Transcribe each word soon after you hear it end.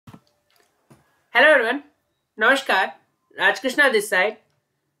Hello everyone, Namaskar, Rajkrishna this side.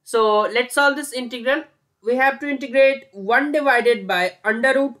 So let's solve this integral. We have to integrate 1 divided by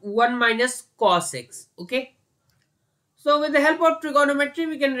under root 1 minus cos x. Okay. So with the help of trigonometry,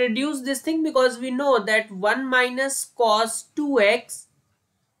 we can reduce this thing because we know that 1 minus cos 2x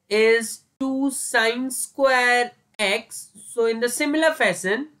is 2 sine square x. So in the similar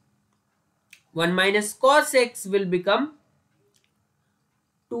fashion, 1 minus cos x will become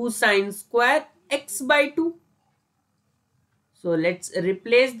 2 sine square x by 2. So let's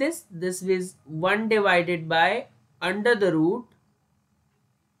replace this. This is 1 divided by under the root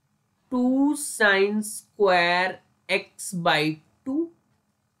 2 sine square x by 2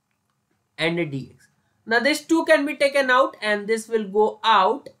 and a dx. Now this 2 can be taken out and this will go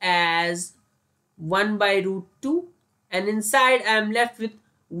out as 1 by root 2, and inside I am left with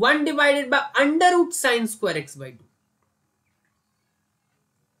 1 divided by under root sine square x by 2.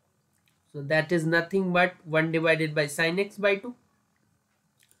 So that is nothing but 1 divided by sine x by 2,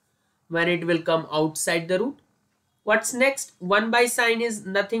 when it will come outside the root. What's next? 1 by sine is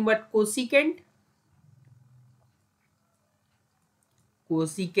nothing but cosecant.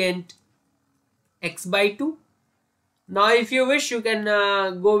 Cosecant x by 2. Now if you wish, you can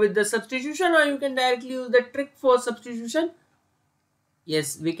go with the substitution, or you can directly use the trick for substitution.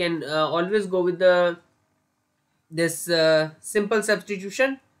 Yes, we can always go with this simple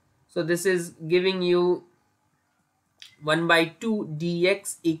substitution. So this is giving you 1 by 2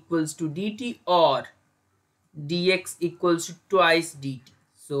 dx equals to dt, or dx equals to twice dt.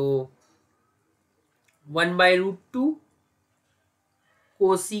 So 1 by root 2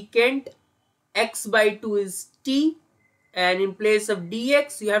 cosecant x by 2 is t, and in place of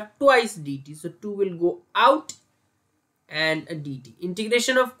dx you have twice dt. So 2 will go out and a dt.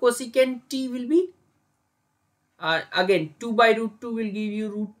 Integration of cosecant t will be again 2 by root 2 will give you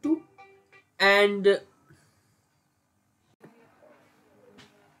root 2, and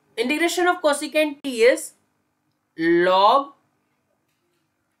integration of cosecant t is log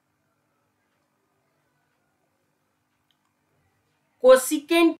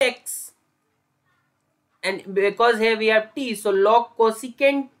cosecant x, and because here we have t, so log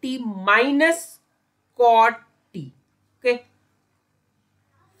cosecant t minus cot t. Okay,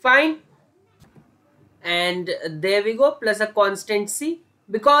 fine, and there we go, plus a constant c.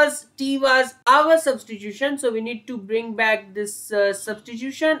 Because t was our substitution, so we need to bring back this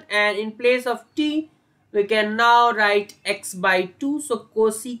substitution, and in place of t we can now write x by 2. So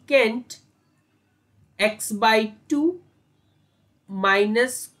cosecant x by 2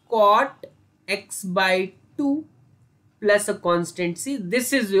 minus cot x by 2 plus a constant c.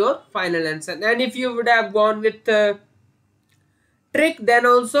 This is your final answer. And if you would have gone with trick, then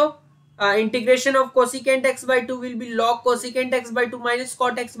also integration of cosecant x by 2 will be log cosecant x by 2 minus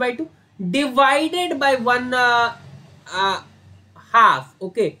cot x by 2 divided by 1 half.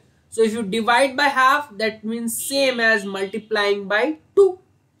 Okay, so if you divide by half, that means same as multiplying by 2.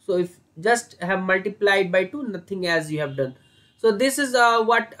 So if just have multiplied by 2, nothing as you have done. So this is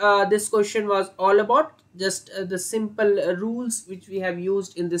what this question was all about. Just the simple rules which we have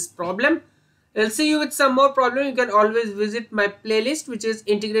used in this problem. I'll see you with some more problem. You can always visit my playlist, which is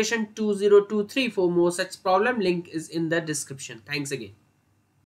integration 2023, for more such problem. Link is in the description. Thanks again.